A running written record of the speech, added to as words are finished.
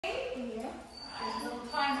A little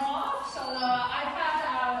time off, so I've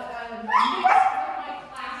had a mix with my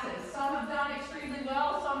classes. Some have done extremely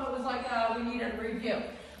well, some it was like we needed a review.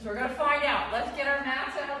 So we're going to find out. Let's get our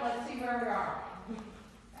mats out, let's see where we are.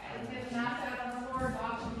 Let's get the mats out on the floor,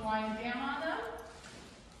 dogs will be lying down on them.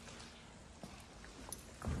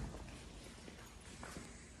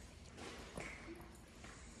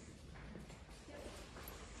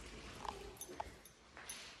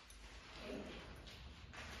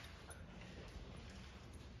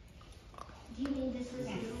 Do you mean this is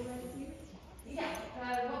new right here? Yeah,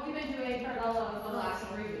 what we've been doing for the last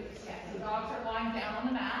 3 weeks. Yeah, so dogs are lying down on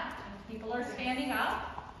the mat, people are standing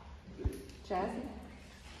up. Jazzy?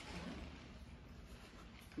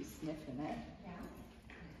 He's sniffing it. Yeah.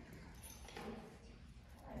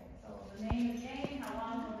 Alright, so the name of the game, how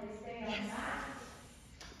long will they stay on the mat?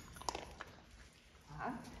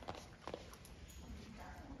 Huh?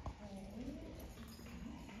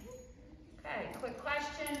 Okay, quick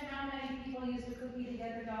question, how many people use the cookie to get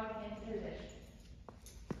their dog into position?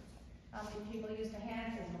 How many people use the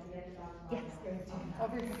hand signal to get the dog to lie down?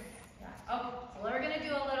 Over here. Yeah. Okay, so we're gonna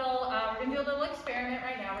do a little experiment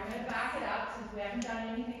right now. We're gonna back it up since we haven't done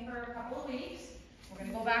anything for a couple of weeks. We're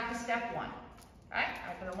gonna go back to step 1. Alright?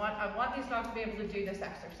 I want these dogs to be able to do this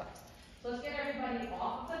exercise. So let's get everybody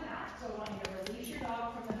off the mat. So I want you to release your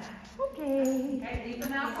dog from the mat. Okay. Okay, leave the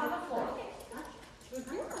mats on the floor. Okay.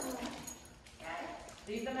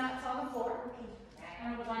 Leave the mats on the floor.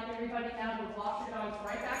 And I would like everybody now to walk your dogs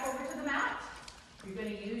right back over to the mat. You're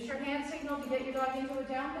going to use your hand signal to get your dog into a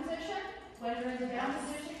down position. When you're in the down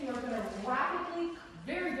position, you're going to rapidly,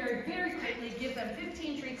 very quickly give them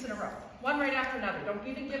 15 treats in a row. One right after another. Don't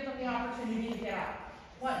even give them the opportunity to get out.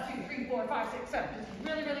 1, 2, 3, 4, 5, 6, 7.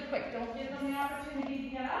 Just really quick. Don't give them the opportunity to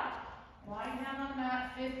get up. Lying down on the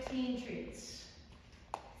mat, 15 treats.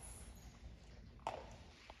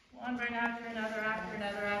 One right after another, after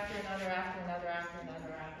another, after another, after another, after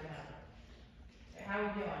another, after another. Okay, how are we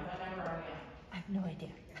doing? What number are we on? I have no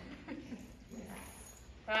idea.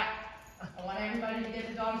 Alright, I want everybody to get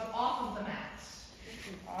the dogs off of the mats.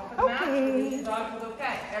 Off of the mats, release the dogs with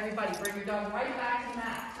okay. Everybody, bring your dog right back to the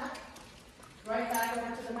mat. Right back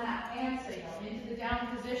over to the mat. Hand signal, into the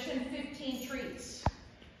down position, 15 treats.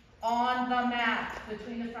 On the mat,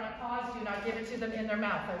 between the front paws, do not give it to them in their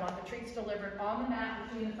mouth. I want the treats delivered on the mat,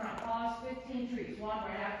 between the front paws, 15 treats. One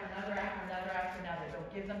right after another, after another, after another.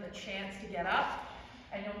 Don't give them the chance to get up.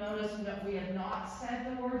 And you'll notice that we have not said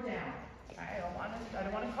the word down. I don't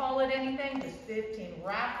want to call it anything, just 15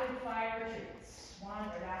 rapid fire treats. One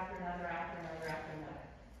right after another, after another, after another.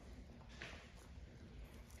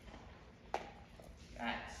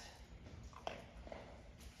 Right.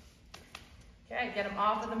 Okay, get them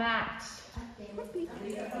off of the mat. Leave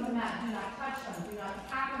them on the mat. Do not touch them. Do not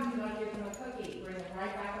tap them. Do not give them a cookie. Bring them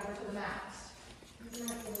right back over to the mat.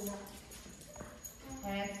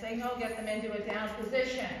 Hand signal, get them into a down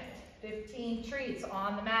position. 15 treats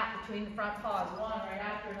on the mat between the front paws. One right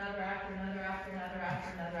after another, after another, after another, after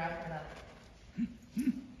another, after another.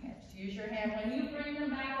 Just use your hand. When you bring them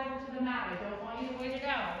back over to the mat, I don't want you to wait it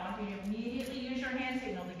out. I want you to immediately use your hand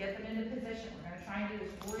signal to get them into position. We're going to try and do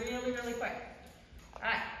this really quick.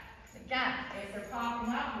 Alright, again, if they're popping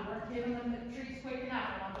up, you weren't giving them the treats quick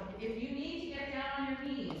enough. I want them, if you need to get down on your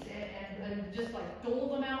knees and just like dole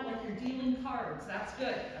them out like you're dealing cards, that's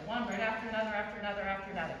good. And one right after another, after another,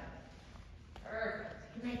 after another. Perfect.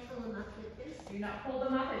 Can I pull them up with this? Do not pull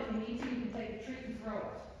them up. If you need to, you can take a treat and throw it.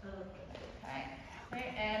 Okay.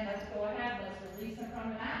 Okay, and let's go ahead. Let's release them from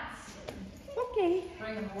the mats. Okay.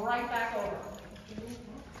 Bring them right back over.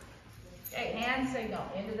 Okay, hand signal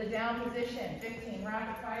into the down position. 15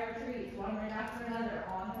 rapid fire treats, one right after another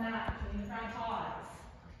on the mat between the front paws.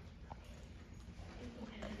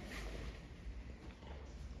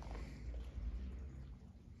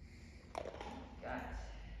 Good.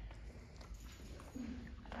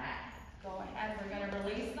 Alright, go ahead. We're going to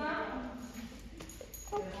release them.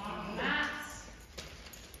 Get them off the mats.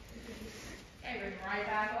 Okay, bring them right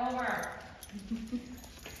back over.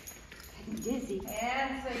 I'm dizzy.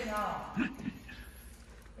 Hand signal.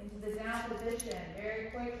 Into the down position. Very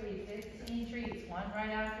quickly. 15 treats. One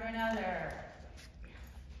right after another.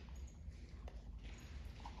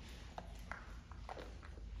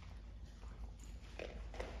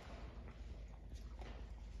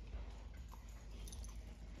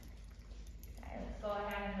 Okay, let's go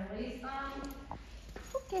ahead and release them.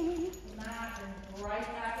 Okay. Mat and right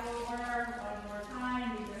back over. One more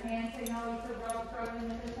time. Use your hand signal. You could throw in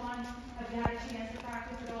with this one. Have you had a chance to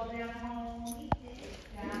practice it all day at home?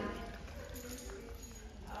 Yeah.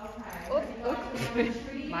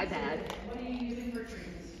 Okay. My bad. What are you using for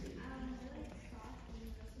treats?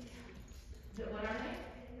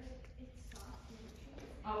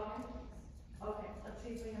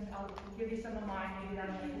 give you some of mine, maybe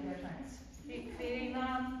that'll make a difference. Keep feeding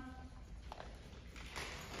them.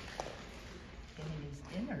 Gonna use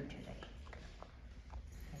dinner today.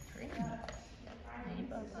 That's right. This is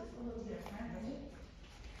a little different.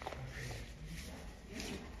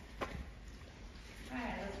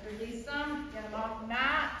 Alright, let's release them, get them off the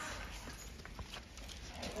mat.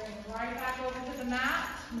 Okay, bring them right back over to the mat.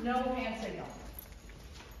 No hand signal.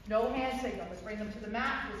 No hand signal. Let's bring them to the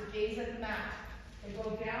mat. Just gaze at the mat. They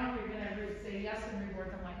go down, you're going to say yes and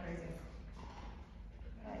reward them like crazy.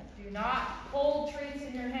 Okay. Do not hold treats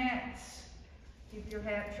in your hands. Keep your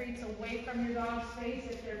treats away from your dog's face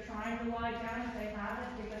if they're trying to lie down, if they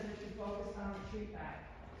haven't, because it should focus on the treat bag.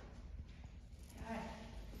 Okay.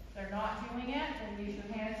 If they're not doing it, then use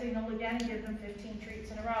your hand signal again and give them 15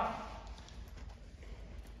 treats in a row.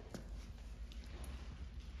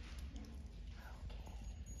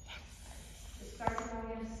 Just start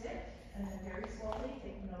going in sit, and then very slowly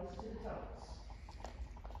take the nose to the toes.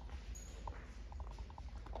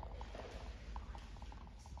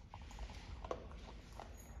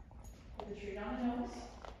 Put the treat on the nose,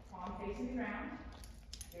 palm facing the ground.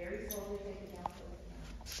 Very slowly take it down towards the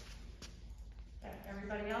ground. Okay,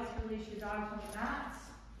 everybody else, release your dogs from the mats.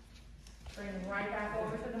 Bring them right back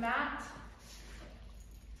over to the mat.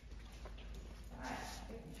 Alright,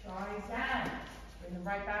 try again. Bring them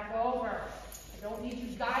right back over. I don't need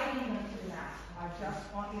you guiding them to the mat. I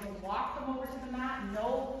just want you to walk them over to the mat.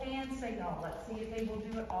 No hand signal. Let's see if they will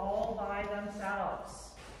do it all by themselves.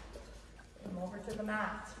 Bring them over to the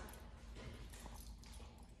mat.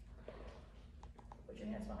 Put your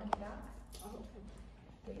hands behind your back.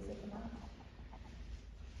 Gaze at the mat.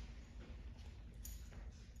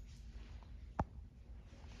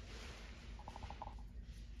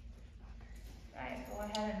 Alright, go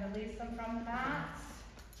ahead and release them from the mats.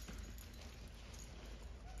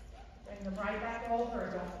 Bring them right back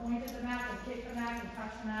over. Don't point at the mat, don't kick the mat, don't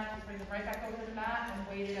touch the mat. Just bring them right back over to the mat and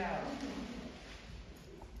wait it out.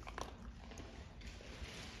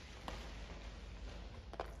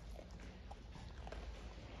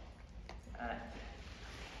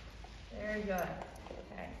 Very good.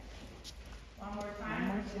 Okay. One more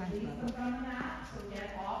time. Release them from the mat. So get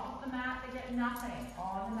off of the mat to get nothing.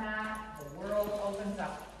 On the mat, the world opens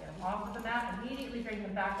up. Get them off of the mat. Immediately bring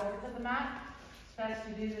them back over to the mat. It's best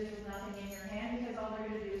to do this with nothing in your hand because all they're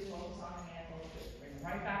going to do is focus on the hand. Bring them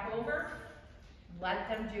right back over. Let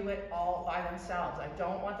them do it all by themselves. I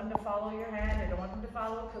don't want them to follow your hand. I don't want them to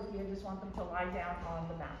follow a cookie. I just want them to lie down on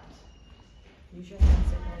the mat. Use your hand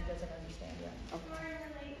signal. He doesn't understand yet.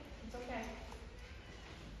 Okay. It's okay.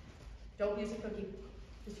 Don't use a cookie.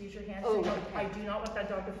 Just use your hand signal. Okay. I do not want that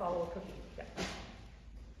dog to follow a cookie. Yeah.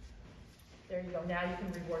 There you go. Now you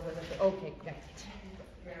can reward with a cookie. Okay, got it.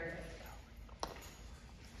 Very good.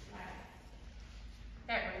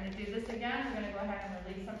 Okay, we're going to do this again. We're going to go ahead and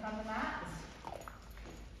release them from the mats.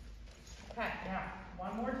 Okay, now,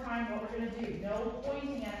 one more time, what we're going to do. No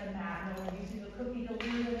pointing at the mat. No using the cookie to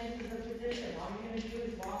lure them into the position. All you're going to do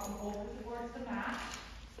is walk them over towards the mat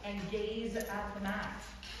and gaze at the mat.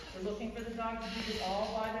 We're looking for the dog to do this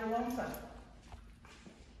all by their lonesome.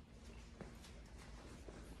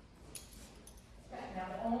 Okay, now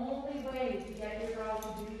the only way to get your dog to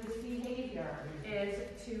do this behavior is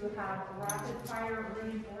to have rapid fire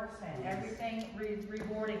reinforcement. Everything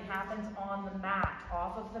rewarding happens on the mat.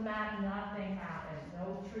 Off of the mat, nothing happens.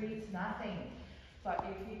 No treats, nothing. But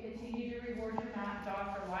if you continue to reward your mat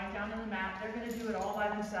dog for lying down on the mat, they're going to do it all by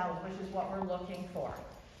themselves, which is what we're looking for.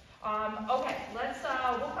 Okay,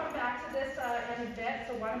 we'll come back to this in a bit.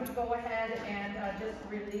 So why don't we go ahead and just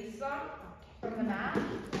release them from the mat.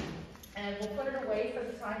 And we'll put it away for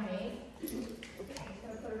the time being. I'm just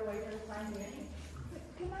going to put it away for the time being.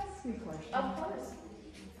 Can I ask you a question? Of course.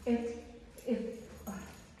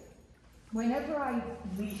 Whenever I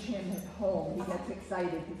leash him at home, he gets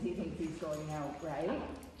excited because he thinks he's going out, right?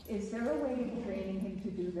 Is there a way of training him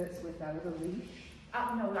to do this without a leash?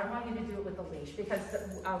 No, I want you to do it with a leash because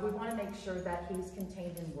we want to make sure that he's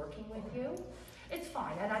contained in working with you. It's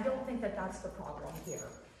fine, and I don't think that that's the problem here.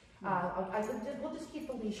 We'll just keep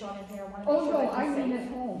the leash on in here. I want to make sure that he's safe.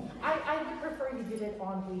 At home. I would prefer you did it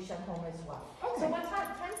on leash at home as well. Okay. So what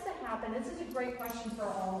tends to happen, this is a great question for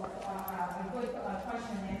all, a good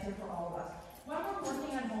question and answer for all of us. When we're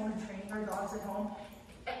working at home and training our dogs at home,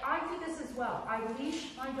 I do this as well. I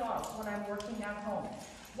leash my dogs when I'm working at home.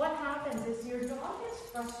 What happens is your dog is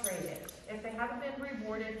frustrated. If they haven't been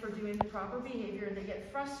rewarded for doing the proper behavior and they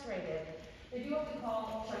get frustrated, they do what we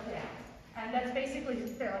call shut down. And that's basically,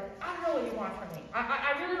 they're like, I don't know what you want from me.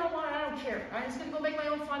 I really don't want it, I don't care. I'm just gonna go make my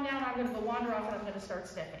own fun now and I'm gonna go wander off and I'm gonna start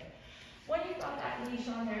sniffing. When you've got that leash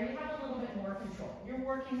on there, you have a little bit more control. You're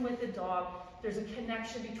working with the dog. There's a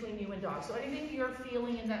connection between you and dog. So anything you're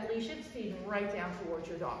feeling in that leash, it's feeding right down towards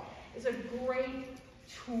your dog. It's a great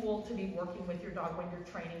tool to be working with your dog when you're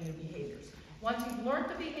training new behaviors. Once you've learned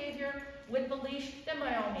the behavior with the leash, then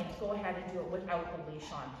by all means, go ahead and do it without the leash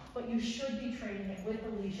on. But you should be training it with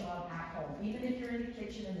the leash on at home. Even if you're in the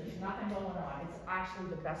kitchen and there's nothing going on, it's actually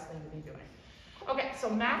the best thing to be doing. Okay, so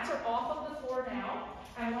mats are off of the floor now.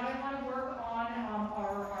 And what I want to work on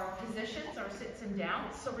our positions, our sits and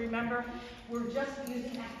downs. So remember, we're just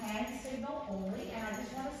using a hand signal only, and I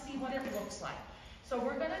just want to see what it looks like. So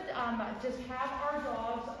we're going to just have our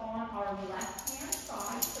dogs on our left-hand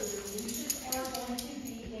side. So your leashes are going to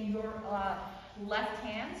be in your left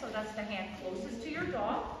hand. So that's the hand closest to your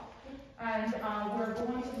dog. And we're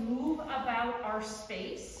going to move about our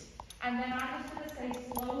space. And then I'm just going to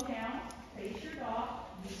say slow down, face your dog,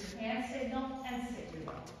 use your hand signal, and sit your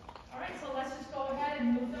dog. All right, so let's just go ahead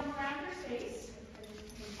and move them around your space.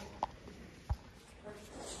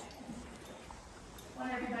 I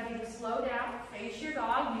want everybody to slow down, face your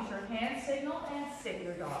dog, use your hand signal, and sit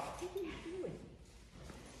your dog.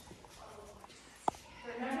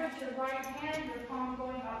 Remember, it's your right hand, your palm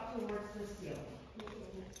going up towards the ceiling.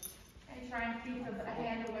 And try and keep the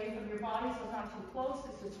hand away from your body so it's not too close.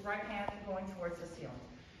 It's just right hand going towards the ceiling.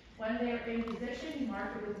 When they're in position, you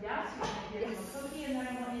mark it with yes. You're going to give them a cookie, and then I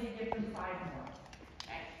want you to give them 5 more.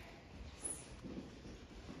 Okay.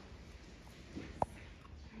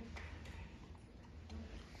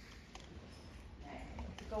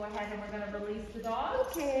 Go ahead and we're going to release the dog.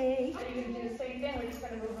 Okay. So you're going to do the same thing. We're just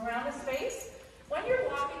going to move around the space. When you're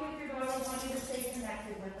walking with your dog, I want you to stay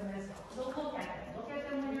connected with them as well. So look at them. Look at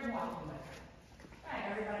them when you're walking with them. All right,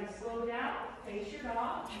 everybody slow down. Face your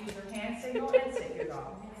dog. Use your hand signal and sit your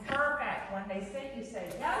dog. Perfect. When they sit, you say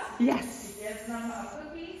yes. Yes. You give them a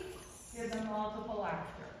cookie. Give them multiple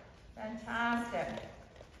after. Fantastic.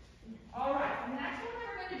 All right, the next one that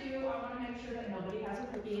we're going to do, I want to make sure that nobody has a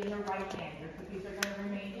cookie in their right hand. Your cookies are going to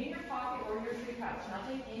remain in your pocket or your treat pouch,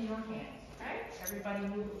 nothing in your hands. Okay? Everybody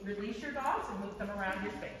release your dogs and move them around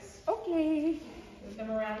your space. Okay. Move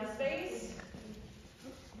them around the space.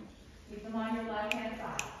 Keep them on your left-hand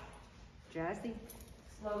side. Jazzy.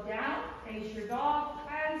 Slow down, face your dog,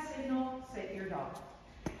 and signal, sit your dog.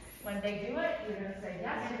 When they do it, you're going to say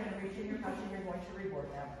yes, you're going to reach in your pouch and you're going to reward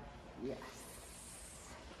them. Yes.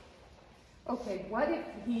 Okay, what if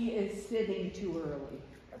he is sitting too early?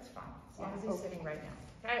 That's fine, as long as he's sitting right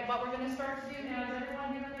now. Okay, what we're going to start to do now is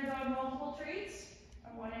everyone giving their dog multiple treats.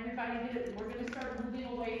 I want everybody to, we're going to start moving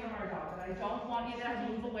away from our dog, but I don't want you to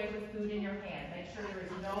move away with food in your hand. Make sure there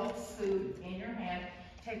is no food in your hand.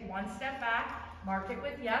 Take one step back, mark it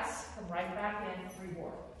with yes, come right back in,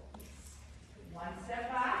 reward. One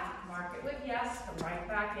step back, mark it with yes, come right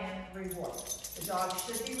back in, reward. The dog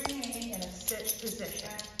should be remaining in a sit position.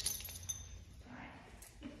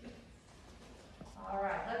 All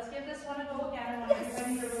right, let's give this one a go again. I want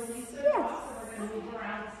everybody to release their dog, so we're going to move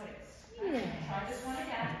around the space. Okay, try this one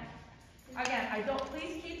again. Again,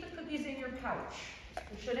 please keep the cookies in your pouch.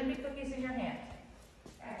 There shouldn't be cookies in your hand.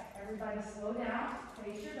 Okay, everybody slow down,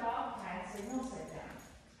 face your dog, hand signal, sit down.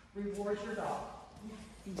 Reward your dog.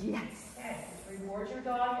 Yes. Okay, reward your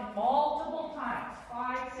dog in multiple times,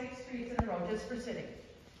 5, 6 treats in a row, just for sitting.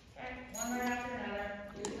 Okay, one right after another,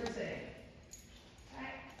 just for sitting.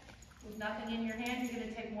 Okay, with nothing in your hand, you're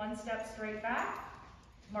going to take one step straight back,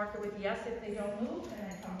 mark it with yes if they don't move,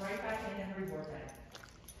 and then come right back in and reward them.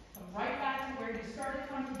 Come right back to where you started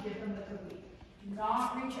from to give them the cookie. Do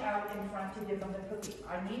not reach out in front to give them the cookie.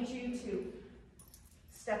 I need you to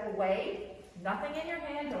step away. Nothing in your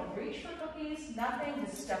hand, don't reach for cookies, nothing,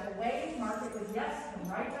 just step away, mark it with yes,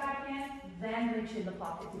 come right back in, then reach in the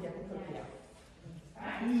pocket to get the cookie out.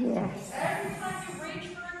 Right? Yes. Every time you reach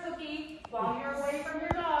for a cookie while you're away from your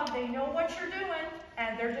dog, they know what you're doing,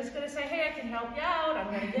 and they're just going to say, hey, I can help you out, I'm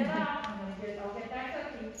going to get out, I'll get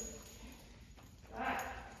that cookie. All right,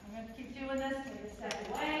 I'm going to keep doing this, take a step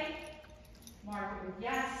away, mark it with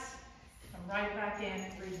yes, come right back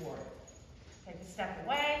in, reward. Take a step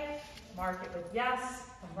away, mark it with yes,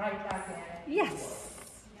 come right back in. Yes. Reward.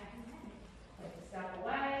 Take a step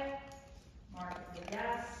away, mark it with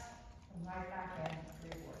yes, come right back in,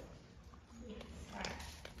 reward. All right,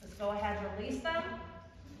 let's go ahead and release them.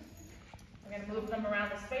 We're going to move them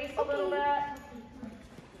around the space a little bit.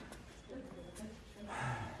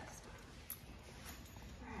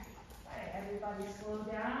 Okay, everybody slow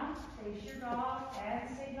down, face your dog, hand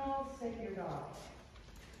signal, sit your dog.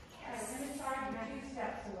 Okay, we're going to start with 2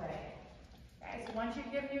 steps away. Okay, so once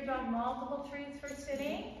you've given your dog multiple treats for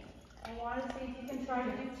sitting, I want to see if you can try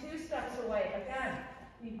to do 2 steps away. Again,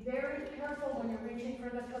 Be very careful when you're reaching for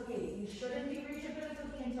the cookie. You shouldn't be reaching for the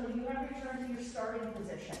cookie until you have returned to your starting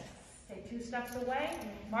position. Take 2 steps away,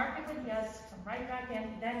 mark it with yes, come right back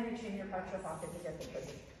in, then reach in your extra pocket to get the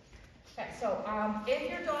cookie. Okay, so if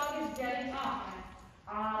your dog is getting up,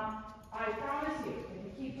 I promise you, if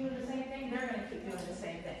you keep doing the same thing, they're going to keep doing the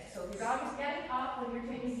same thing. So if your dog is getting up when you're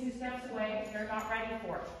taking 2 steps away, they're not ready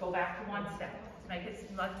for it. Go back to 1 step.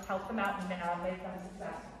 Let's help them out and make them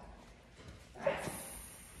successful. Okay.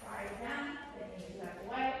 Try it again, taking 2 steps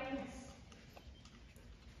away.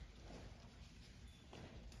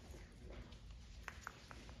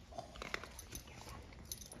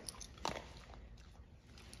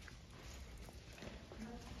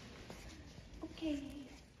 Okay.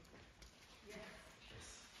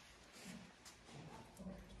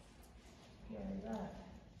 Very good.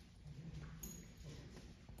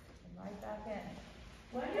 And right back in.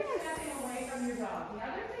 When you're stepping away from your dog, the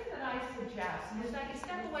other thing that I suggest is that you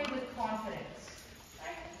step away with confidence.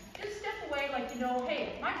 Right? Just step away like you know,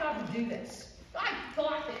 hey, my dog can do this. I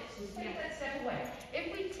got this. Just take that step away.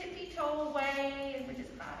 If we tippy-toe away and we're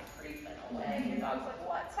just kind of creeping away, your dog's like,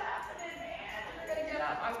 what's happening, man? And they're going to get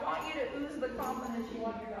up. I want you to ooze the confidence you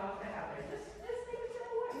want your dog to have. Just take a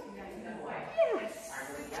step away. You got to step away. Yes.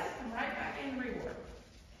 Start with yes, come right back in reward.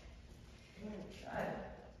 Good.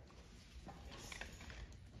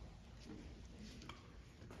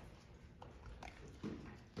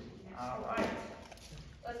 All right.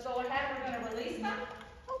 Let's go ahead. We're going to release them.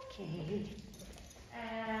 Okay.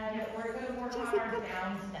 And we're going to work on our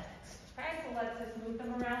downs next. Okay, so let's just move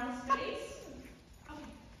them around the space.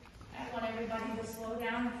 I want everybody to slow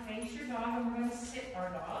down and face your dog, and we're going to sit our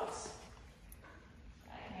dogs.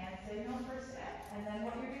 Hand signal for sit. And then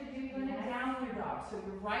what you're going to do, you're going to down your dog. So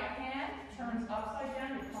your right hand turns upside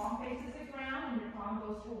down, your palm faces the ground, and your palm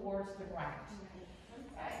goes towards the ground.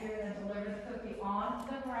 Okay, you're going to deliver the cookie on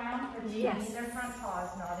the ground between their front paws,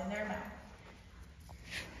 not in their mouth.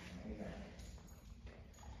 Very good.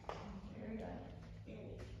 Very good.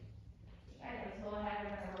 Okay, let's go ahead.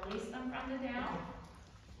 We're going to release them from the down.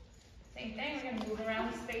 Same thing, we're going to move around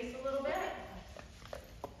the space a little bit.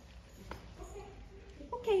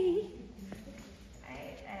 Okay.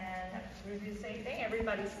 Right, and we're going to do the same thing.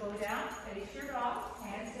 Everybody slow down, face your dog,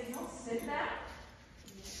 hand signal, sit back.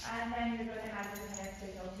 And then you're going to have your hand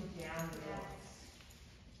signal to down your dogs.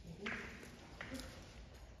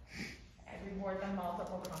 And reward them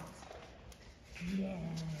multiple times. Yes.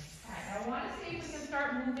 Alright, I want to see if we can start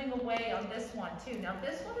moving away on this one too. Now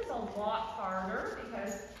this one is a lot harder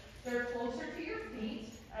because they're closer to your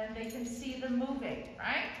feet and they can see them moving,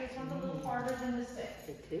 right? This one's a little harder than the sit.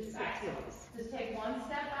 It is. Right, so just take 1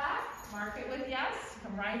 step back, mark it with yes,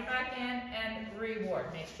 come right back in and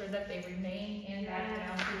reward. Make sure that they remain in that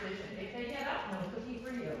down position. If they get up, no cookie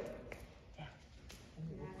for you. Yeah.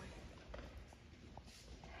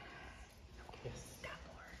 Yes. Got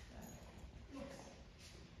more.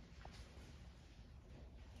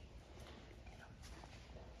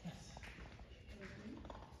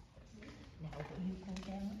 Now will you go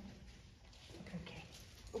down? Okay.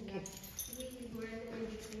 Okay. You can wear them in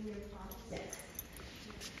between your paws. Yes.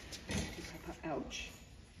 Ouch.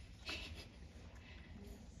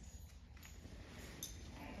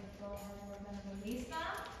 Alright, let's go ahead and we're going to release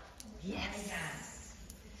them. Yes.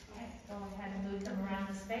 Alright, go ahead and move them around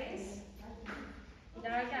the space.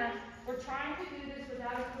 Now again, we're trying to do this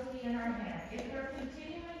without a cookie in our hand. If they're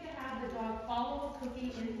continuing to have the dog follow a cookie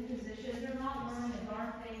into position, they're not learning a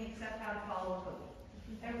darn thing except how to follow a cookie.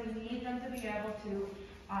 And we need them to be able to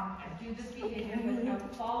do this behavior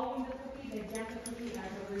without following the cookie. They get the cookie as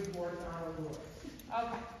a reward, not a reward.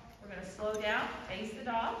 Okay, we're going to slow down, face the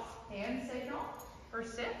dogs, hand signal for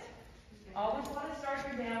sit. Always want to start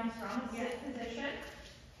your downs from a sit position.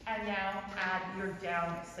 And now add your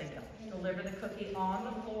down signal. Deliver the cookie on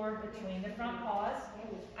the floor between the front paws,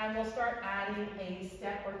 and we'll start adding a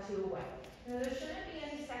step or 2 away. Now, there shouldn't be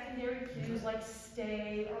any secondary cues like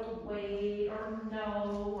stay or wait or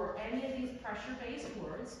no or any of these pressure-based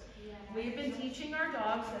words. We've been teaching our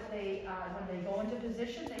dogs that they, when they go into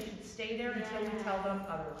position, they should stay there until we tell them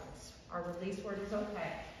otherwise. Our release word is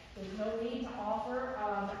okay. There's no need to offer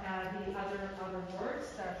the other words,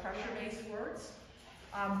 the pressure-based words.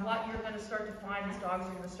 What you're going to start to find is dogs are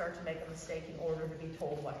going to start to make a mistake in order to be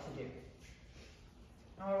told what to do.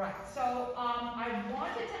 All right, so I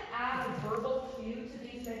wanted to add a verbal cue to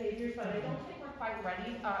these behaviors, but I don't think we're quite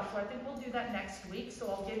ready. So I think we'll do that next week. So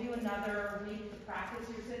I'll give you another week to practice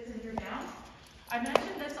your sits and your downs. I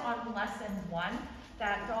mentioned this on lesson 1,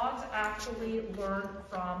 that dogs actually learn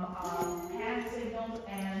from hand signals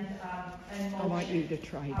and motion. I want you to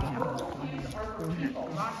try again. Verbal cues are for people,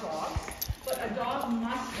 not dogs. But a dog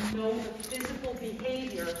must know the physical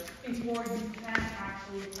behavior before you can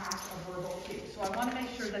actually pass a verbal cue. So I want to make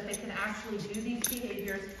sure that they can actually do these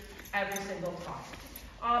behaviors every single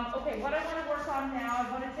time. Okay, what I want to work on now,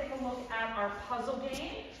 I want to take a look at our puzzle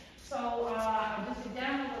game. So just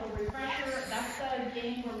again, a little refresher. That's the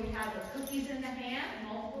game where we have the cookies in the hand,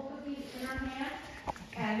 multiple cookies in our hand,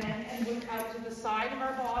 and then look out to the side of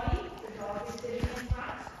our body. The dog is sitting in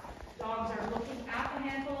front. Dogs are looking at the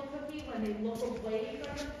handful of cookie. When they look away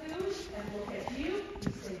from the food and look at you,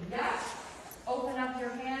 you say yes. Open up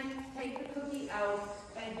your hand, take the cookie out,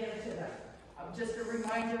 and give it to them. Just a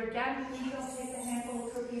reminder again, please don't take a handful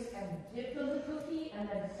of cookies and dip them the cookie and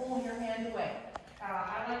then pull your hand away.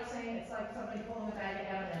 I like saying it's like somebody pulling a bag of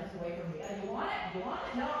M&Ms away from you. And you want it? You want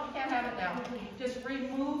it? No, you can't have it now. Just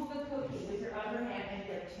remove the cookie with your other hand and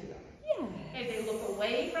give it to them. Yeah. If they look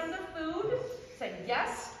away from the food, say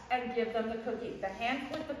yes and give them the cookie. The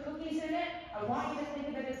hand with the cookies in it, I want you to think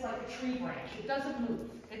of it as like a tree branch. It doesn't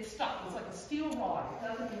move. It's stuck. It's like a steel rod. It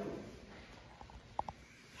doesn't move.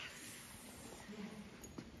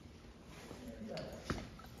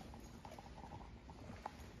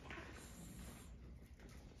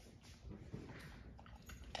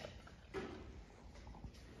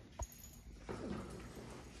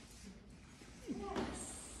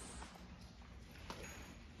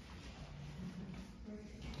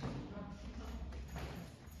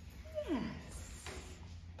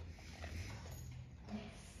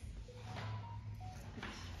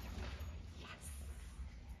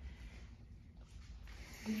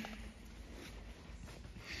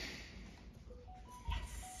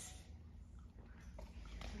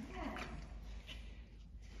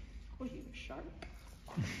 Oh, you sharp.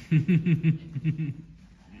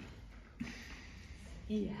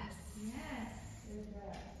 Yes. Yes.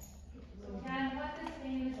 So again, what this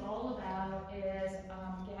game is all about is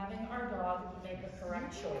having our dog to make a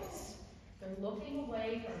correct choice. They're looking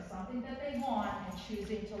away from something that they want and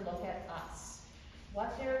choosing to look at us.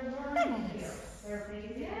 What they're learning here, they're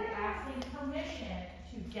basically asking permission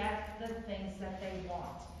to get the things that they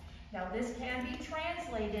want. Now this can be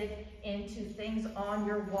translated into things on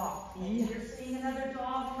your walk. Maybe you're seeing another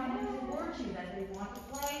dog coming towards you that they want to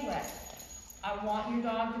play with. I want your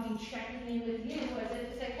dog to be checking in with you as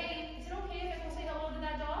if to say, hey, is it okay if I go say hello to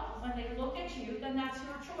that dog? When they look at you, then that's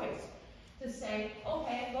your choice. To say,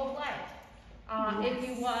 okay, go play. If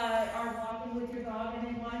you are walking with your dog and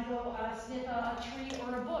they want to go sniff a tree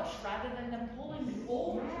or a bush, rather than them pulling you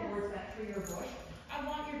over towards that tree or bush, I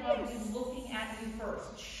want your dog to be looking at you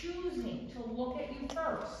first, choosing to look at you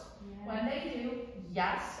first. When they do,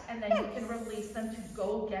 yes, and then you can release them to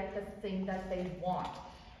go get the thing that they want.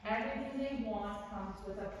 Everything they want comes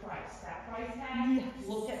with a price. That price tag,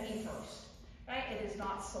 look at me first. Right? It is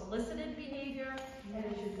not solicited behavior. It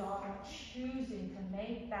is your dog choosing to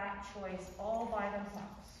make that choice all by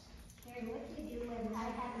themselves. Karen, what do you do when I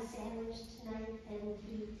have a sandwich tonight and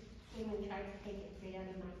he came and tried to take it right out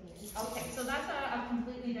of my hand? Okay, so that's a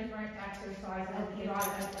completely different exercise, and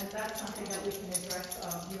and that's something that we can address,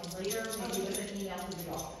 later, maybe with an email to the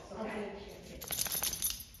office. Okay.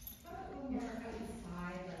 How about when we're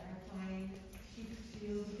outside, like I find she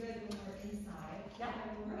feels good when we're inside. Yeah.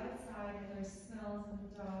 And when we're outside and there's smells and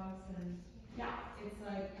dogs and it's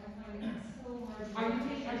like I find it so hard. Are you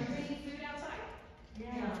bringing food outside?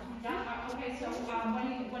 Yeah. Yeah. Okay. So what are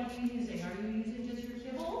you using? Are you using just your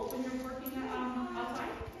kibble when you're working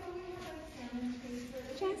outside? Yeah, we have like salmon treats,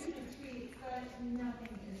 but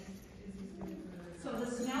nothing is as good for. So the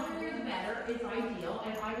smellier the better is ideal,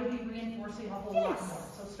 and I would be reinforcing a whole lot more.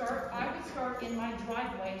 So I would start in my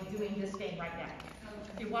driveway doing this game right now.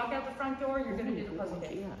 If you walk out the front door, you're going to do the puzzle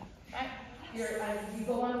game. Okay? You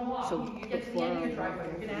go on a walk, So you get to the end of your driveway,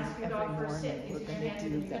 you're going to ask your dog for a sit, you're going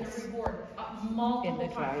to reward multiple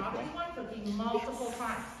times, not just one cookie, multiple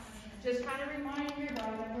times. Just kind of reminding your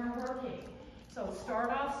dog that we're working. So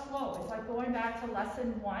start off slow. It's like going back to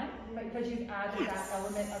lesson 1, because you've added that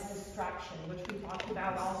element of distraction, which we talked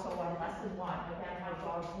about also on lesson 1, again, how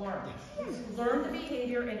dogs learn. Learn the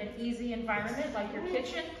behavior in an easy environment, like your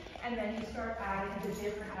kitchen, and then you start adding the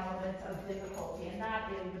different elements of difficulty, and that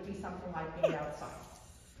would be something like being outside.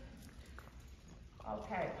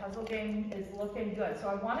 Okay, puzzle game is looking good. So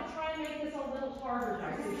I want to try and make this a little harder,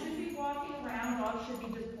 guys. You should be walking around. Dogs should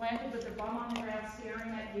be just planted with their bum on the ground,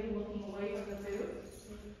 staring at you, looking away from the food.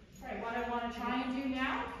 Okay, what I want to try and do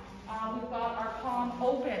now, we've got our palm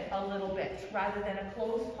open a little bit. Rather than a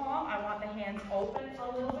closed palm, I want the hands open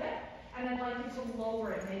a little bit. And I'd like you to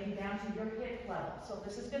lower it maybe down to your hip level. So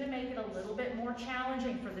this is gonna make it a little bit more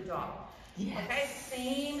challenging for the dog. Yes. Okay,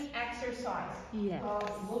 same exercise. Yes.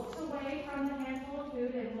 Looks away from the handful of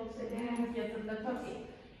food and looks at you and gives them the cookie.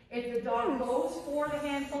 If the dog goes for the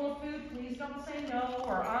handful of food, please don't say no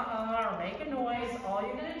or or make a noise. All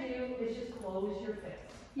you're gonna do is just close your fist.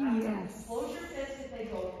 Yes. Close your fist if they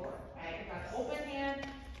go for it. Okay, you've got an open hand,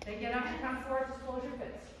 they get up and come for it, just close your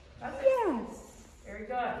fist. That's it. Yes. Very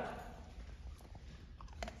good.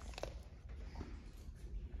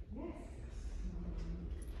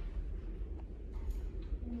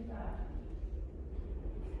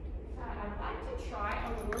 I'd like to try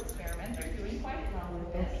a little experiment. They're doing quite well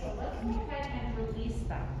with this. So let's go ahead and release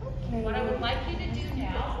them. Okay. What I would like you to do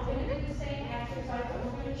now, we're going to do the same exercise, but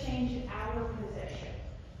we're going to change our position.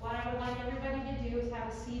 What I would like everybody to do is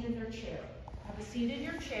have a seat in their chair. Have a seat in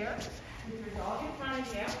your chair with your dog in front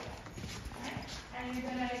of you. Okay? And you're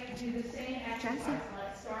going to do the same exercise.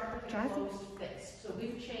 Let's start with a closed fist. So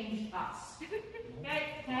we've changed us.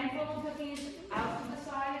 Okay, handful of cookies out to the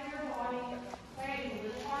side of your body. Okay, a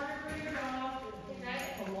little harder for your dog. Okay,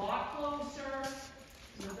 a lot closer.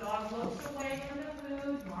 The dog looks away from the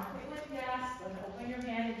food. Mark it with yes. Then open your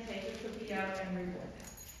hand and take the cookie out and reward them.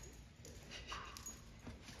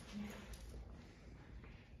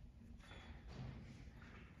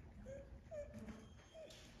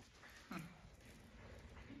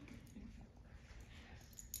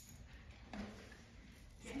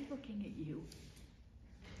 He's looking at you.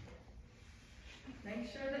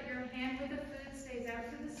 Make sure that your hand with the food stays out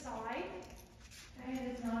to the side. And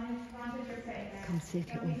it's not in front of your face. Come sit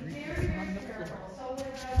Now, over be here. very, very careful. So with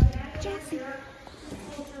the hand over Jessie. here, just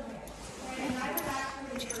close your hand. Okay, and I would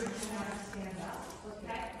actually encourage you now to stand up.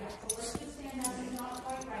 Okay? Yeah, so let's just stand up. It's not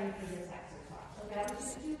quite ready for this exercise. Okay, that was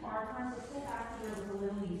just too hard for us. Let's go back to where it was a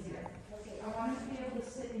little easier. Okay, I want us to be able to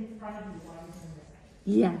sit in front of you while you're doing this exercise.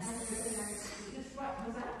 Yes. Just what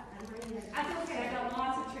was that? That's okay, I've got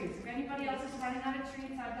lots of treats. If anybody else is running out of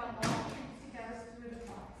treats, I've got lots of treats to get us through the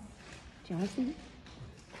class. Jazzy.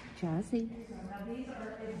 Jazzy. Now these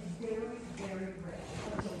are very, very rich.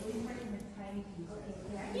 So we break them in tiny pieces.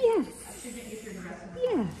 Okay? Yes. I should get you through the rest of the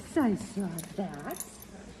Yes, I saw that.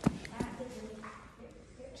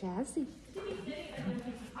 Jazzy.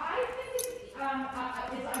 I think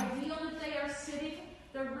it's ideal if they are sitting.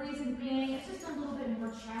 The reason being, it's just a little bit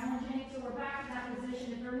more challenging. So we're back in that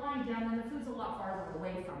position. If they're lying down, then the food's a lot farther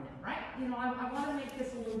away from them, right? You know, I want to make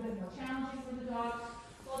this a little bit more challenging for the dog.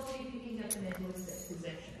 Let's see if you can get them into a sit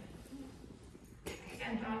position.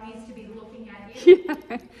 Again, dog needs to be looking at you.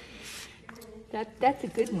 That's a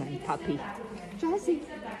good one, puppy. Jazzy.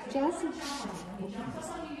 Jazzy. When he jumps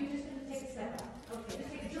up on you, you're just going to take a step up. Okay,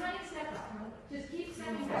 just take a giant step up. Just keep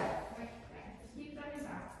stepping back. Just keep stepping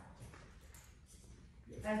back.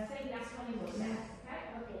 And say yes when he looks at.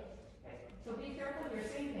 Okay? Okay. So be careful here.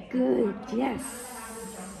 Same thing. Good, yes.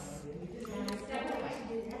 Just step away.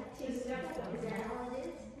 Just step away. Is that all it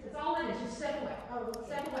is? That's all it is. Just step away.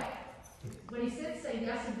 Step away. When he sits, say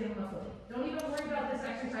yes and give him a cookie. Don't even worry about this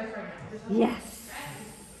exercise right now. Just Yes.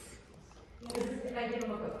 I give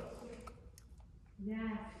him a cookie.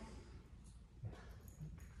 Yeah.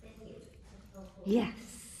 Yes.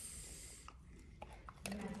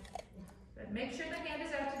 But make sure the hand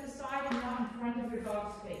is out to the side and not in front of your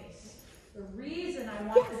dog's face. The reason I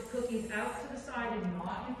want the cookies out to the side and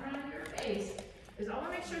not in front of your face is I want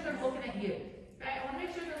to make sure they're looking at you. Right? I want to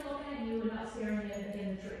make sure they're looking at you and not staring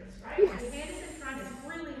in the trees. Right? Yes. If the hand is in front, it's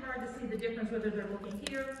really hard to see the difference whether they're looking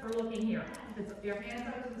here or looking here. If your hand's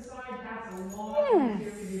out to the side, that's a lot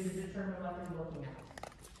easier for you to determine what they're looking at.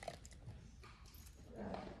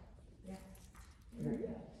 Yeah. Very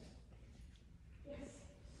good.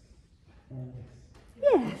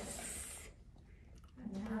 Yes.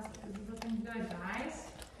 Fantastic. This is looking good, guys.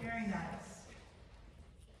 Very nice.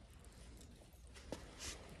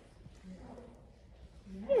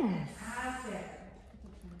 Yes. Fantastic.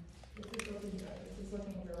 This is looking good. This is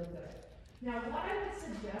looking really good. Now, what I would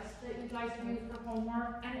suggest that you guys do for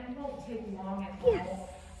homework, and it won't take long at all. Yes.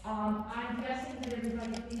 I'm guessing that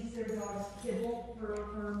everybody feeds their dogs kibble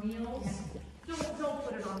for meals. Don't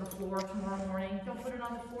put it on the floor tomorrow morning. Don't put it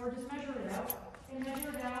on the floor. Just measure it out. And measure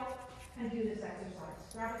it out and do this exercise.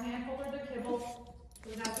 Grab a handful of their kibble,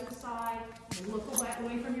 put it out to the side. They look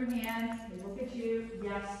away from your hand. They look at you.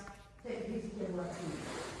 Yes. Take a piece of kibble at a time.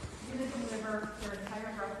 You're going to deliver their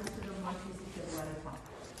entire breakfast to them one piece of kibble at a time.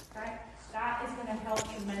 Okay? That is going to help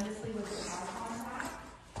tremendously with the eye contact.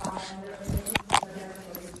 And they're making sure that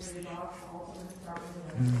everybody for your dogs also in the property.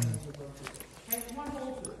 Okay, one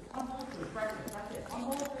whole food, breakfast, that's it. One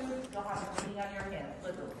whole food, you'll have it sitting on your hand,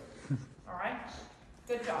 literally. All right?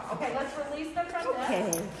 Good job. Okay, let's release them from this.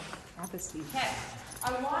 Okay. Have a seat. Okay,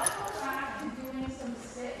 I want to go back to doing some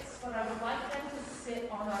sits, but I would like them to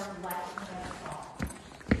sit on our left hand side.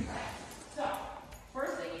 Okay, so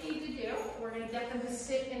first thing you need to do, we're going to get them to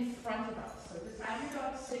sit in front of us. So just have your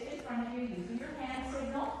dog sit in front of you using your hand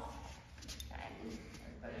signal. Okay,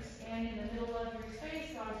 everybody stand in the middle of your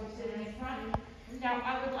space, dogs are sitting in front. Now,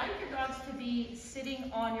 I would like your dogs to be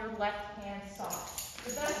sitting on your left hand side.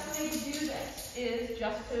 The best way to do this is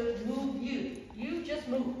just to move you. You just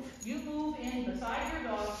move. You move in beside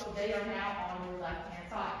your dog so they are now on your left-hand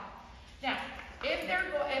side. Now,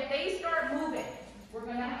 if they start moving, I'm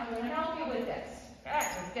going to help you with this. Okay,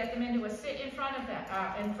 let's get them into a sit in front of them,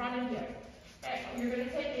 in front of you. Okay, you're going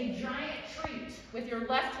to take a giant treat with your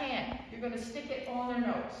left hand. You're going to stick it on their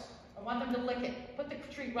nose. I want them to lick it. Put the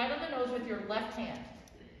treat right on the nose with your left hand.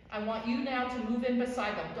 I want you now to move in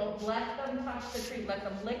beside them. Don't let them touch the treat. Let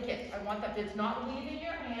them lick it. I want that it's not leaving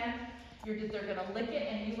your hand. They're going to lick it,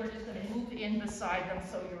 and you are just going to move in beside them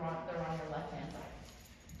so they're on your left-hand side.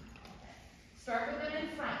 Okay. Start with them in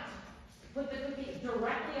front. Put the cookie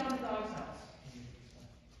directly on the dog's nose.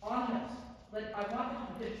 On the nose. I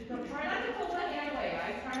want them to try not to pull the hand away.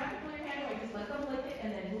 Try not to pull your hand away. Just let them lick it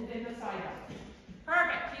and then move in beside them.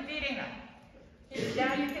 Perfect. Keep feeding them.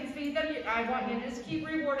 Now you can feed them. I want you to just keep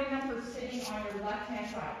rewarding them for sitting on your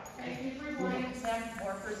left-hand side. Okay? Keep rewarding them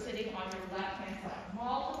more for sitting on your left-hand side.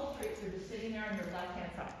 Multiple treats. They're just sitting there on your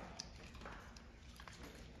left-hand side.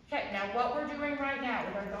 Okay, now what we're doing right now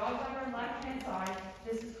with our dogs on our left-hand side,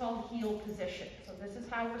 this is called heel position. So this is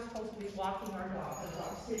how we're supposed to be walking our dog. The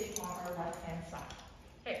dog sitting on our left-hand side.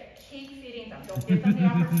 Okay, keep feeding them. Don't give them the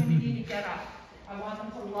opportunity to get up. I want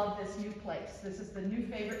them to love this new place. This is the new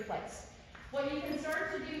favorite place. What you can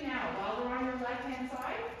start to do now, while they're on your left-hand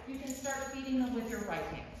side, you can start feeding them with your right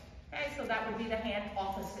hand. Okay, so that would be the hand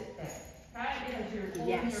opposite then. Okay, because you're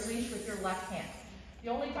holding your leash with your left hand. The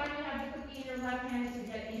only time you have the cookie in your left hand is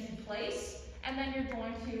to get into place, and then you're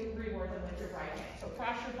going to reward them with your right hand. So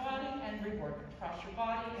cross your body and reward them. Cross your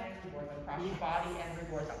body and reward them. Cross your body and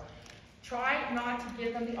reward them. Try not to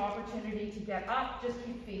give them the opportunity to get up, just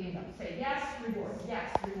keep feeding them. Say yes, reward, yes,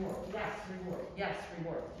 reward, yes, reward, yes,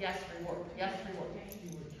 reward, yes, reward, yes, reward.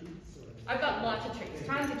 I've got lots of treats,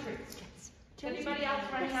 tons of treats. Anybody else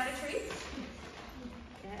running out of treats?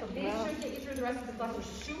 So these should get you through the rest of the class. They're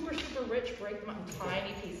super, super rich. Break them up in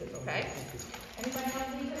tiny pieces, okay? Anybody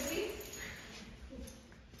else need cookies?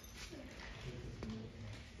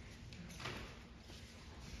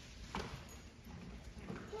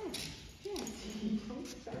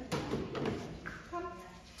 Come.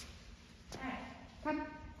 Alright. Come.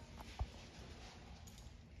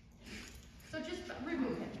 So just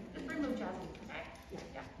remove him. Just remove Jasmine, okay?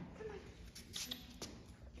 Yeah. Come on.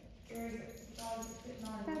 Very good. The dog is sitting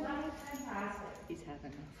on his left. Fantastic. He's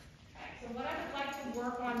having enough. Okay, so what I would like to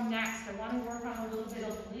work on next, I want to work on a little bit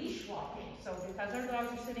of leash walking. So because our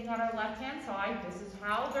dogs are sitting on our left-hand side, this is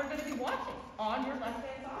how they're going to be walking, on your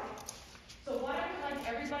left-hand side. So what I would like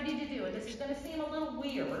everybody to do, and this is going to seem a little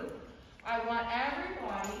weird, I want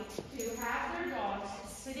everybody to have their dogs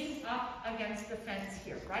sitting up against the fence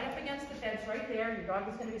here. Right up against the fence, right there. Your dog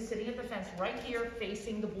is going to be sitting at the fence right here,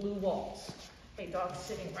 facing the blue walls. Okay, dog's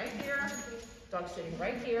sitting right here. Dog's sitting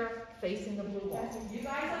right here, facing the blue wall. You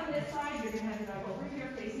guys on this side, you're going to have your dog over here,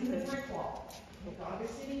 facing the brick wall. The dog is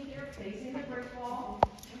sitting here, facing the brick wall.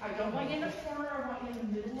 I don't want you in the corner, I want you in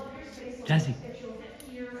the middle of your space. So Jazzy. get your hip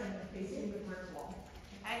here and then facing the brick wall.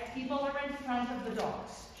 And people are in front of the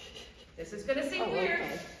dogs. This is going to seem weird.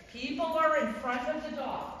 Okay. People are in front of the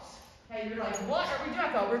dogs. Hey, you're like, what are we doing?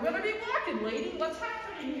 Oh, we're going to be walking, lady. What's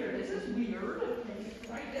happening here? This is weird.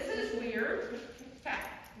 Right? This is weird. Okay.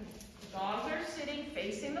 The dogs are sitting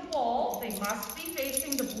facing the wall. They must be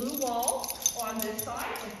facing the blue wall on this side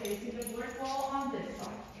and facing the brick wall on this side.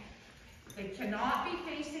 They cannot be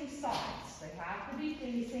facing sides. They have to be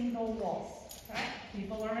facing the walls. Okay?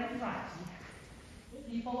 People are in front.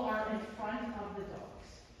 People are in front of the dogs.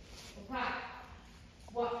 Okay?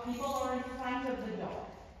 What people are in front of the dog.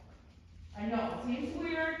 I know, it seems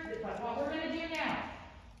weird, but what we're going to do now,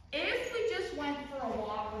 if we just went for a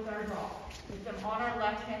walk with our dog, with them on our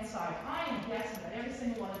left-hand side, I am guessing that every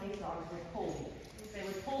single one of these dogs would pull you. They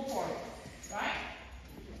would pull forward, right?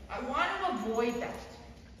 I want to avoid that.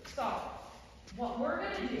 So, what we're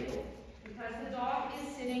going to do, because the dog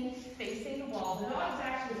is sitting facing the wall, the dog is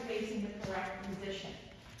actually facing the correct position.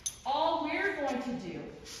 All we're going to do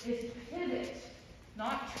is pivot,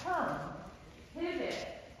 not turn, pivot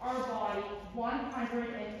our body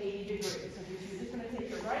 180 degrees. So you're just going to take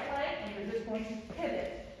your right leg and you're just going to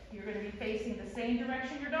pivot. You're going to be facing the same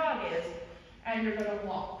direction your dog is, and you're going to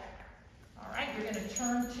walk. All All right, you're gonna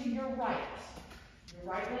turn to your right.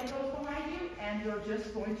 Your right leg goes behind you, and you're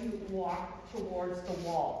just going to walk towards the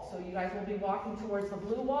wall. So you guys will be walking towards the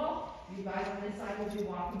blue wall. You guys on this side will be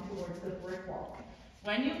walking towards the brick wall.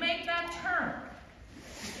 When you make that turn,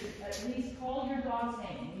 you should at least call your dog's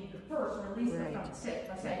name. You need to first release it from sit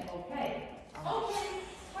by saying, okay, okay,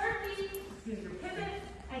 Sparky. Do your pivot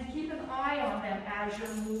and keep an eye on them as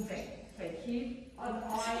you're moving. Okay, keep an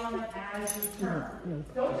eye on them as you turn.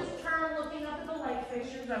 Don't just turn looking up at the light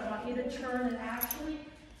fixtures. I want you to turn and actually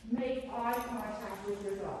make eye contact with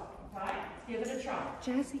your dog. Okay? Give it a try.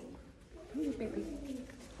 Jazzy, come here, baby.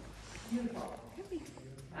 Beautiful.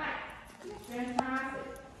 Alright. Fantastic.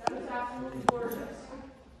 That was absolutely gorgeous.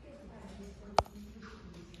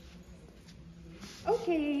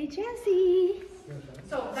 Okay, Jazzy.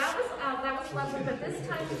 So that was lovely, but this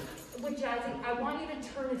time with Jazzy, I want you to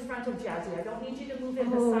turn in front of Jazzy. I don't need you to move in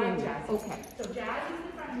beside Jazzy. Okay. So Jazzy's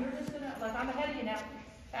in front, you're just gonna, like I'm ahead of you now.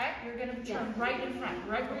 Okay? You're gonna turn right in front,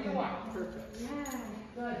 right where you are. Perfect. Yeah.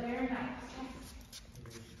 Good, very nice.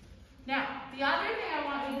 Now, the other thing I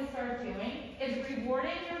want you to start doing is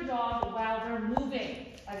rewarding your dog while they're moving.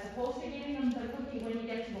 As opposed to giving them the cookie when you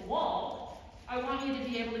get to the wall, I want you to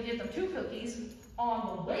be able to give them 2 cookies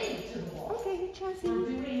on the way to the wall. Okay, We're Jazzy.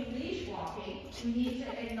 doing leash walking. We need to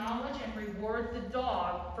acknowledge and reward the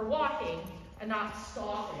dog for walking and not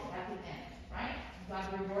stopping at the end, right? You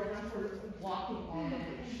got to reward them for walking on the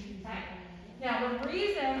leash, okay? Now, the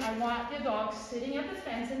reason I want the dog sitting at the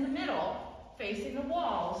fence in the middle, facing the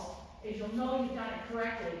walls, is you'll know you've done it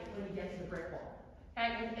correctly when you get to the brick wall.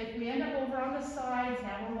 And if we end up over on the sides,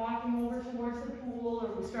 now we're walking over towards the pool,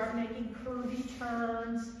 or we start making curvy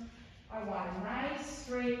turns, I want a nice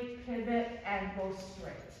straight pivot and go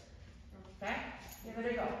straight. Okay? Give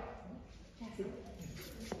it a go.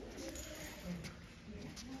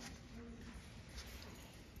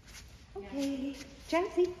 Okay,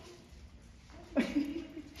 Jazzy.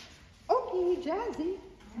 Okay, Jazzy.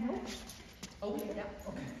 Nope. Oh, yeah.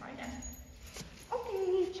 Okay, right now.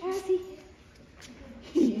 Okay, Jazzy.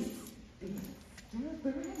 He's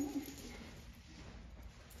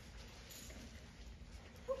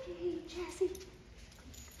okay, Jazzy.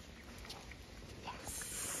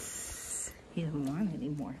 Yes. He doesn't want any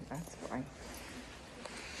more, that's why.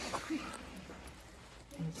 I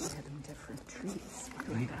need to get him different treats.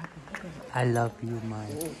 I love you,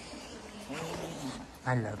 Mike.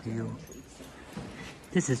 I love you.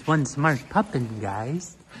 This is one smart puppin,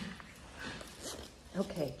 guys.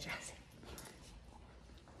 Okay, Jazzy.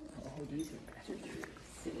 Oh, these are better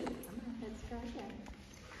treats. Let's try again.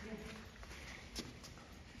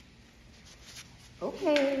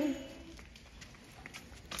 Okay.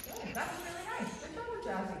 Good. That was really nice. Good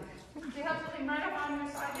job, Jazzy. Do you have something right up on your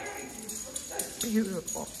side there? Looks good.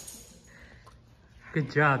 Beautiful. Good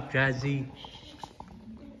job, Jazzy.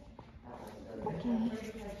 Okay.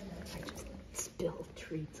 Spilled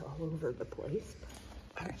treats all over the place.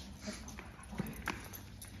 All right.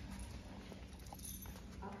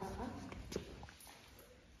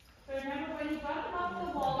 So remember, when you got them off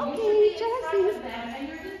the wall, Okay, you should be in front Jazzy. of them, and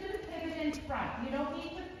you're just going to pivot in front. You don't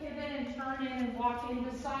need to pivot and turn in and walk in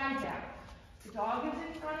beside them. The dog is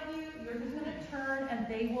in front of you, you're just going to turn, and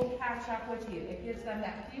they will catch up with you. It gives them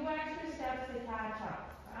that few extra steps to catch up,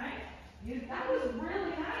 right? That was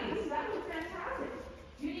really nice. That was fantastic.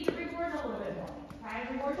 You need to reward a little bit more.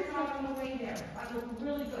 Okay? Reward your dog on the way there. That was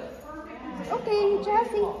really good. Perfect. Okay,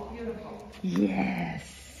 Jazzy. Beautiful.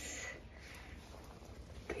 Yes.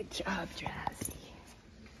 Good job, Jazzy.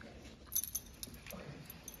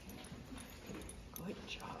 Good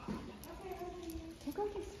job. Take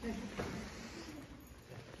off your spoon.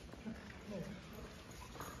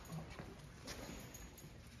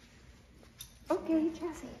 Okay,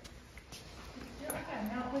 Jazzy. Okay,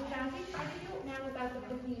 now with Jazzy, try to do it now without the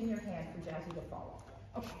cookie in your hand for Jazzy to follow.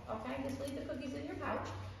 Okay, just leave the cookies in your pouch.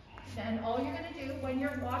 Then all you're gonna do, when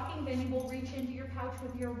you're walking, then you will reach into your pouch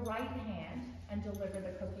with your right hand and deliver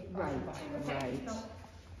the cookie across your body. Okay? Right. So,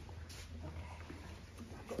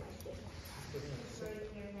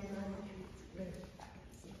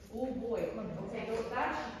 oh boy, okay, go,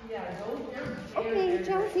 that's, yeah, go there. Okay,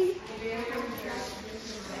 Jazzy.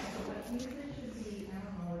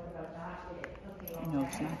 I know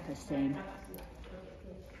it's not the same.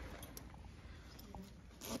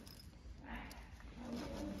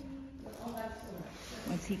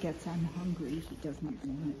 Once he gets hungry, he doesn't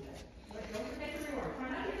want it.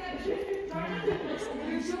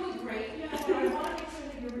 You're doing great, but I want to make sure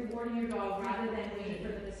that you're rewarding your dog rather than waiting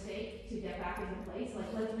for the mistake to get back into place.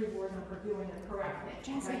 Like, let's reward them for doing the correct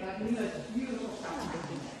thing. Jazzy. Right? Like, beautiful stuff.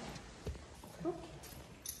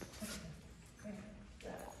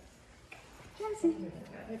 All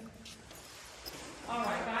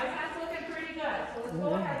right, guys, that's looking pretty good. So let's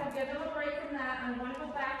go ahead, we'll give them a break from that, and I want to go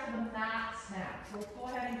back to the mats now. So let's go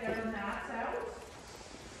ahead and get our mats out.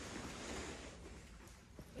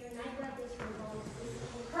 Here, and I got this one going.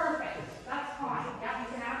 Perfect, that's fine. Yeah, we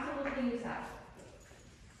can absolutely use that.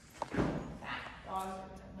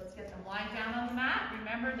 Let's get them lying down on the mat.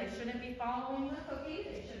 Remember, they shouldn't be following the cookie.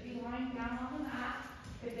 They should be lying down on the mat.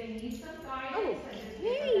 If they need some guidance, and just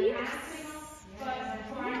give them a hand signal, but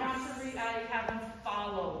try not to have them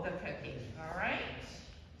follow the cookie. All right?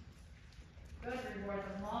 Good. Reward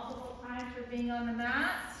them multiple times for being on the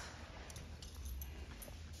mat.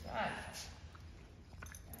 Good.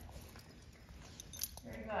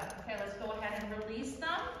 Very good. Okay, let's go ahead and release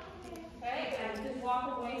them. Okay, and just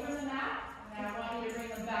walk away from the mat. And I want you to bring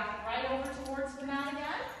them back right over towards the mat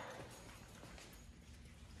again.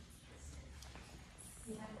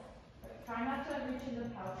 Try not to reach in the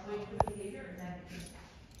pouch, wait for the behavior, and then you can.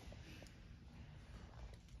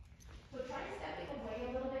 So try stepping away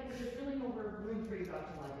a little bit, because there's really no room for you to lie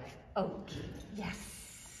down. Okay, yes.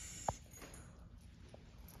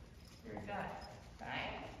 Very good. Okay,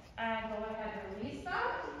 and go ahead and release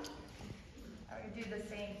them. Now you do the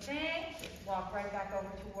same thing. Just walk right back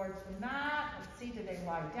over towards the mat. Let's see, do they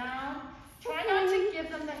lie down? Try not to give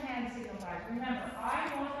them the hand signal, guys. Remember, I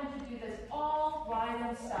want them to do this all by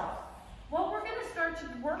themselves. What we're going to start to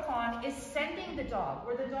work on is sending the dog,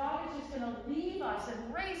 where the dog is just going to leave us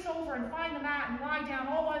and race over and find the mat and lie down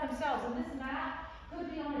all by themselves. And this mat could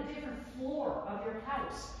be on a different floor of your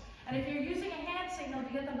house. And if you're using a hand signal to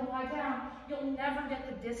get them to lie down, you'll never get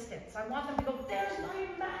the distance. I want them to go, there's my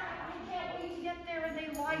mat, I can't wait to get there, and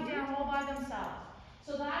they lie down all by themselves.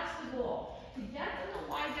 So that's the goal. To get them to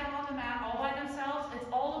lie down on the mat all by themselves, it's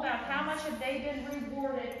all about how much have they been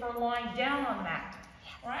rewarded for lying down on the mat.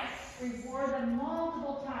 Right? Reward them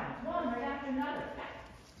multiple times, one right after another.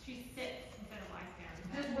 She sits instead of lies down.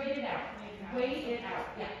 Just wait it out. Wait it out,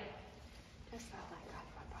 yeah. That's not my God.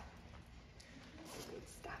 Great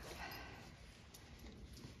stuff.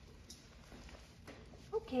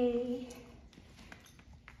 Okay.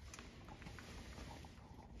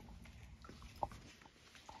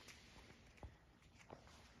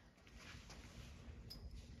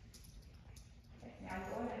 Okay, now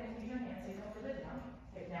go ahead and use your hand signal for the down.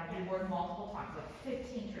 Okay, now reward multiple times, like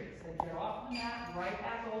 15 treats. Then get off the mat, right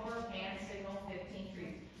back over, hand signal, 15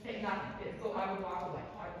 treats. Okay, nothing. Go, I would walk away.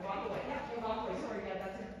 I would walk away. Yeah, you walk away. Sorry, yeah,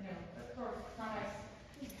 that's it. No, that's perfect. Not nice.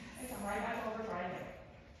 Okay, come right back over, try again.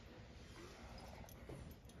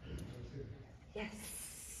 Yes.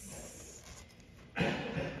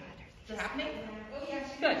 Is it happening? Oh, yes.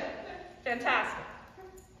 Good. Fantastic.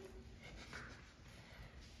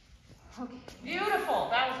 Okay. Beautiful.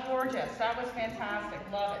 That was gorgeous. That was fantastic.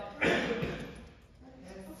 Love it.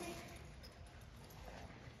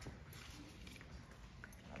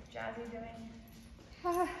 How's Jazzy doing?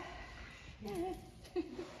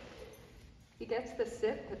 He gets the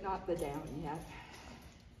sit, but not the down yet.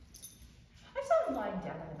 I saw him lying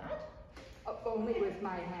down on the mat. Only with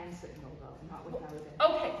my hand signal, though, not without it.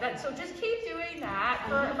 Okay, so just keep doing that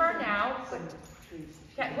for now.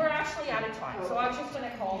 Okay, we're actually out of time, so I'm just going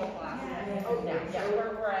to call the class. Oh, yeah,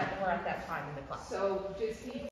 we're at that time in the class. So just keep